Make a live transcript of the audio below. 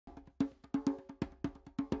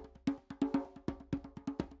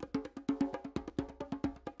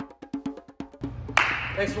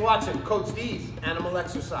Thanks for watching Coach D's Animal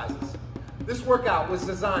Exercises. This workout was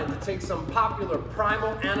designed to take some popular primal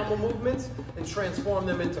animal movements and transform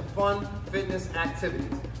them into fun fitness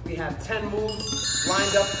activities. We have 10 moves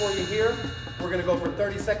lined up for you here. We're gonna go for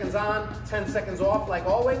 30 seconds on, 10 seconds off like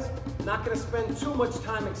always. Not gonna spend too much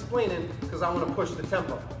time explaining because I wanna push the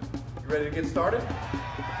tempo. You ready to get started?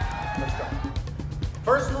 Let's go.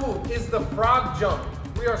 First move is the frog jump.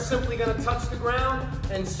 We are simply gonna touch the ground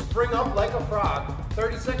and spring up like a frog.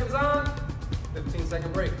 30 seconds on,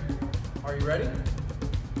 15-second break. Are you ready?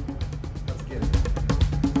 Let's get it.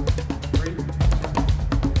 3, 2.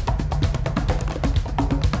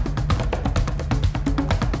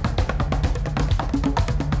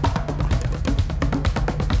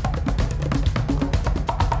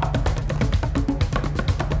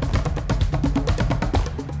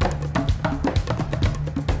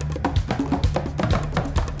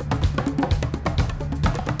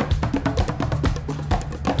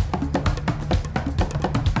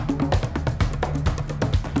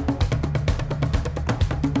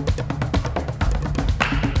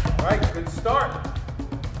 Start.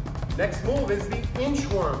 Next move is the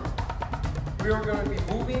inchworm. We are going to be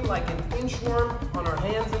moving like an inchworm on our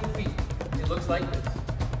hands and feet. It looks like this.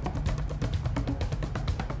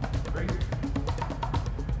 Ready?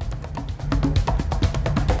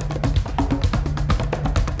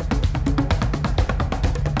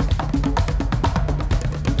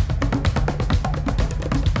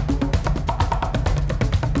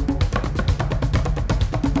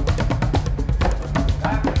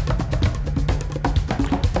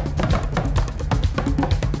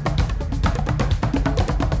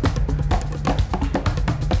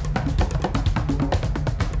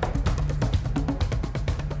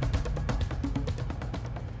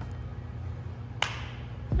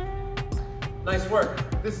 Nice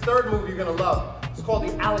work. This third move you're gonna love. It's called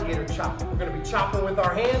the alligator chop. We're gonna be chopping with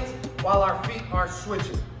our hands while our feet are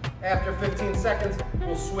switching. After 15 seconds,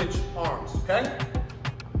 we'll switch arms, okay?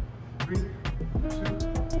 3, 2,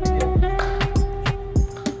 begin.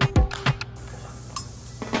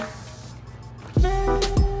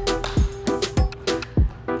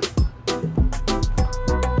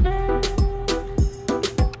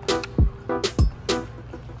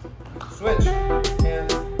 Switch, and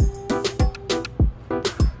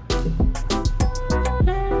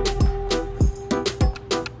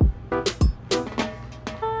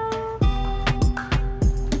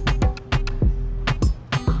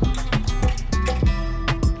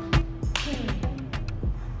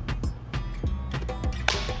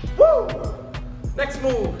next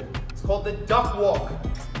move is called the duck walk.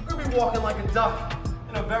 We're going to be walking like a duck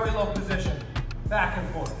in a very low position, back and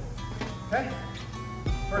forth. Okay?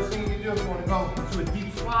 First thing you can do is you want to go to a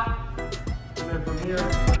deep squat, and then from here,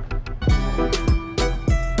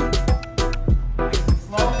 nice and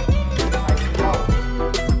slow, nice and low.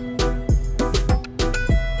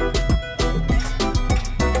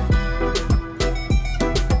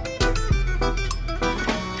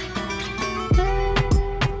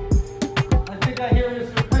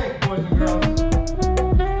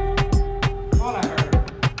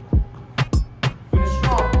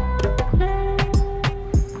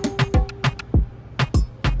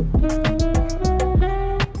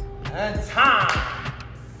 And time.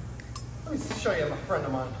 Let me show you a friend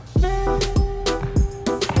of mine.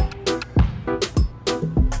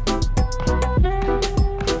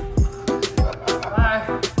 Bye.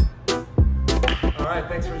 All right,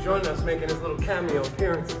 thanks for joining us, making this little cameo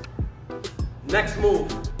appearance. Next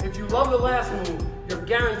move. If you love the last move, you're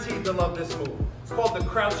guaranteed to love this move. It's called the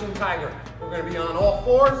crouching tiger. We're going to be on all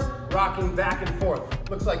fours, rocking back and forth.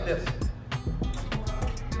 Looks like this.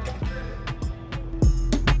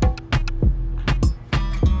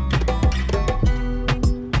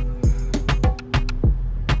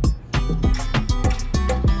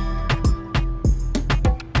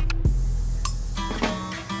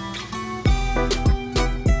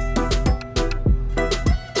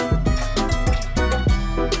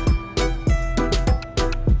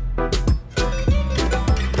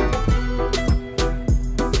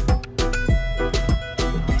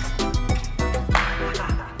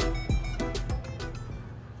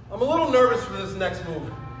 I'm a little nervous for this next move.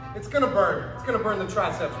 It's gonna burn. It's gonna burn the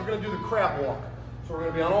triceps. We're gonna do the crab walk. So we're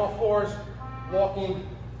gonna be on all fours, walking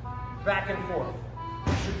back and forth.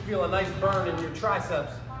 You should feel a nice burn in your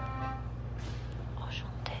triceps.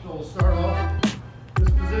 So we'll start off this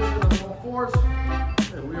position on all fours,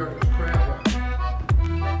 and we are gonna crab walk.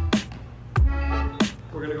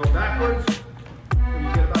 We're gonna go backwards. When you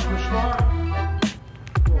get about push bar,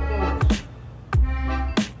 go forwards.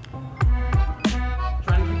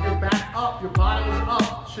 Try to keep your back up, your bottom is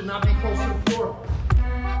up. Should not be close to the floor.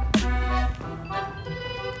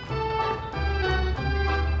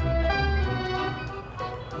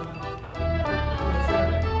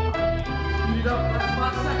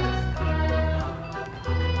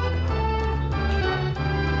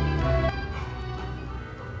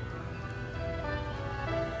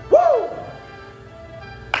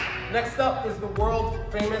 up is the world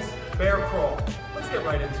famous bear crawl. Let's get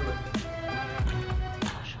right into it.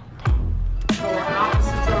 So our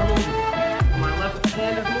opposites are moving. My left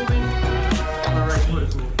hand is moving, my right foot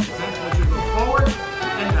is moving. Okay? I want you to go forward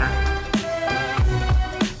and back.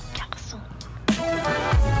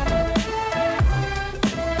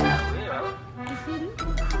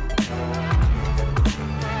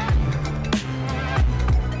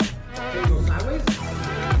 Okay, go sideways.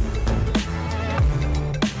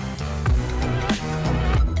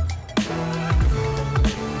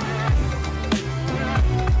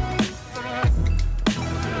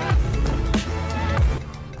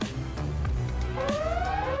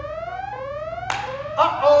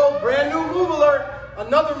 Uh-oh, brand new move alert.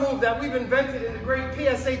 Another move that we've invented in the great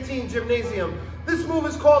PS18 gymnasium. This move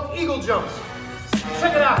is called eagle jumps.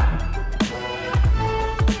 Check it out.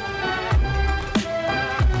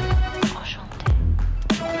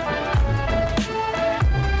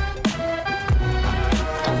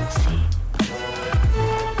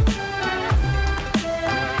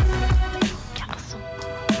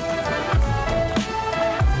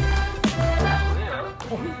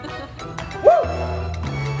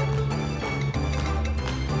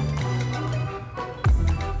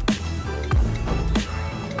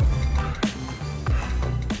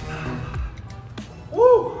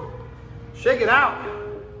 Shake it out.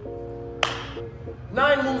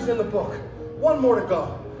 9 moves in the book. 1 more to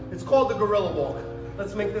go. It's called the gorilla walk.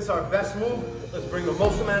 Let's make this our best move. Let's bring the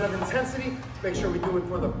most amount of intensity. Make sure we do it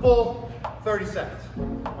for the full 30 seconds.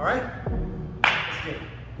 All right? Let's get it.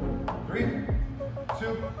 3,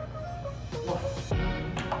 2, 1.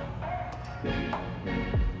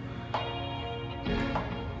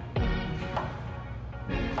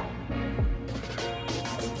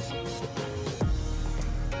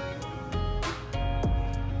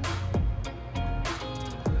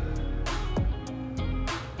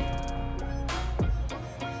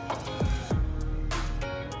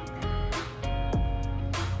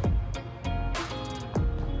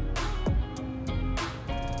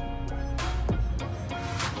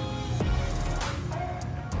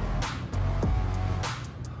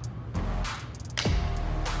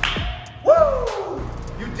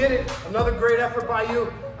 Did it. Another great effort by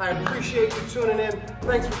you. I appreciate you tuning in.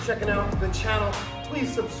 Thanks for checking out the channel.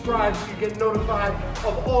 Please subscribe so you get notified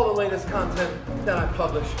of all the latest content that I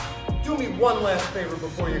publish. Do me one last favor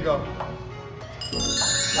before you go.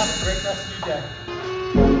 Have a great rest of your day.